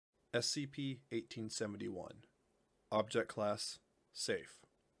SCP-1871 Object Class Safe.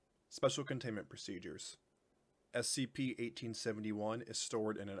 Special Containment Procedures. SCP-1871 is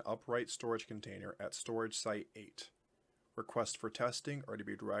stored in an upright storage container at Storage Site 8. Requests for testing are to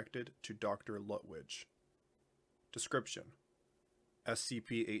be directed to Dr. Lutwidge. Description: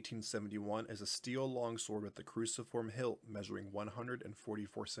 SCP-1871 is a steel longsword with a cruciform hilt measuring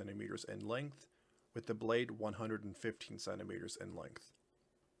 144 cm in length, with the blade 115 cm in length.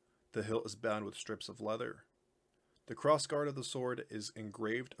 The hilt is bound with strips of leather. The crossguard of the sword is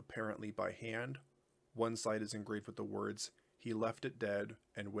engraved apparently by hand. One side is engraved with the words, "He left it dead,"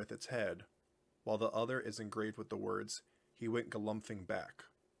 and with its head, while the other is engraved with the words, "He went galumphing back."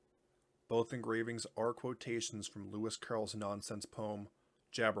 Both engravings are quotations from Lewis Carroll's nonsense poem,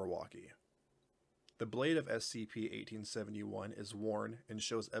 Jabberwocky. The blade of SCP-1871 is worn and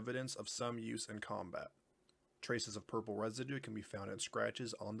shows evidence of some use in combat. Traces of purple residue can be found in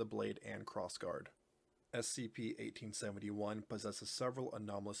scratches on the blade and crossguard. SCP-1871 possesses several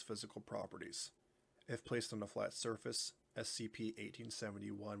anomalous physical properties. If placed on a flat surface,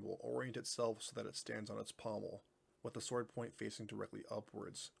 SCP-1871 will orient itself so that it stands on its pommel, with the sword point facing directly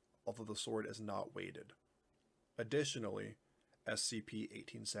upwards, although the sword is not weighted. Additionally,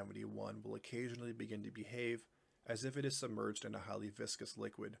 SCP-1871 will occasionally begin to behave as if it is submerged in a highly viscous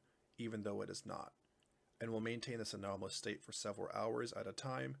liquid, even though it is not, and will maintain this anomalous state for several hours at a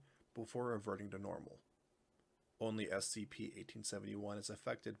time before reverting to normal. Only SCP-1871 is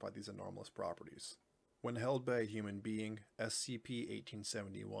affected by these anomalous properties. When held by a human being,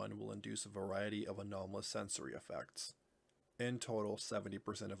 SCP-1871 will induce a variety of anomalous sensory effects. In total,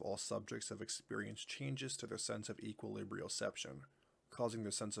 70% of all subjects have experienced changes to their sense of equilibrioception, causing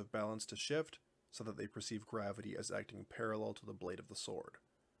their sense of balance to shift so that they perceive gravity as acting parallel to the blade of the sword,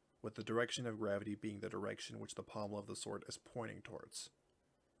 with the direction of gravity being the direction which the pommel of the sword is pointing towards.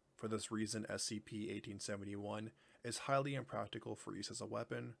 For this reason, SCP-1871 is highly impractical for use as a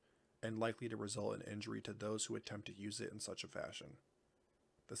weapon, and likely to result in injury to those who attempt to use it in such a fashion.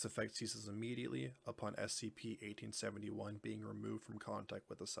 This effect ceases immediately upon SCP-1871 being removed from contact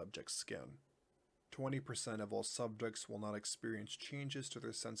with the subject's skin. 20% of all subjects will not experience changes to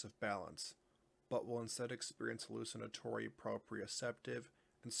their sense of balance, but will instead experience hallucinatory, proprioceptive,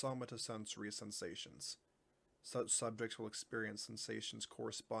 and somatosensory sensations. Such subjects will experience sensations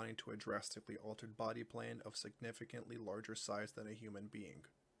corresponding to a drastically altered body plan of significantly larger size than a human being.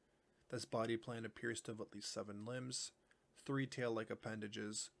 This body plan appears to have at least 7 limbs, 3 tail-like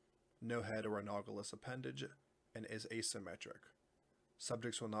appendages, no head or analogous appendage, and is asymmetric.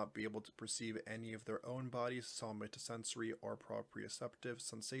 Subjects will not be able to perceive any of their own body's somatosensory or proprioceptive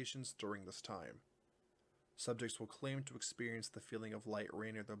sensations during this time. Subjects will claim to experience the feeling of light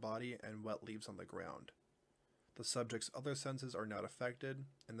rain near their body and wet leaves on the ground. The subject's other senses are not affected,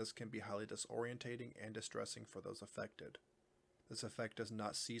 and this can be highly disorientating and distressing for those affected. This effect does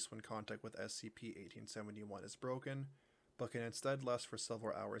not cease when contact with SCP-1871 is broken, but can instead last for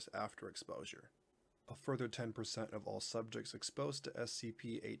several hours after exposure. A further 10% of all subjects exposed to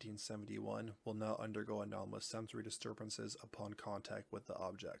SCP-1871 will now undergo anomalous sensory disturbances upon contact with the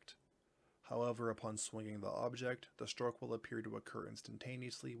object. However, upon swinging the object, the stroke will appear to occur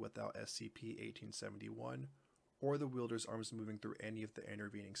instantaneously without SCP-1871 or the wielder's arms moving through any of the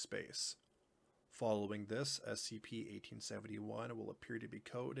intervening space. Following this, SCP-1871 will appear to be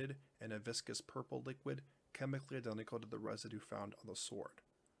coated in a viscous purple liquid chemically identical to the residue found on the sword.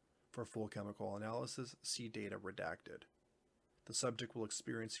 For full chemical analysis, see data redacted. The subject will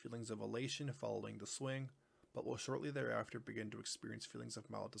experience feelings of elation following the swing, but will shortly thereafter begin to experience feelings of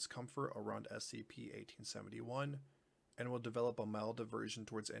mild discomfort around SCP-1871, and will develop a mild aversion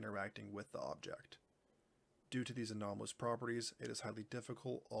towards interacting with the object. Due to these anomalous properties, it is highly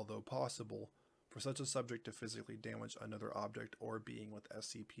difficult, although possible, for such a subject to physically damage another object or being with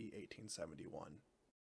SCP-1871.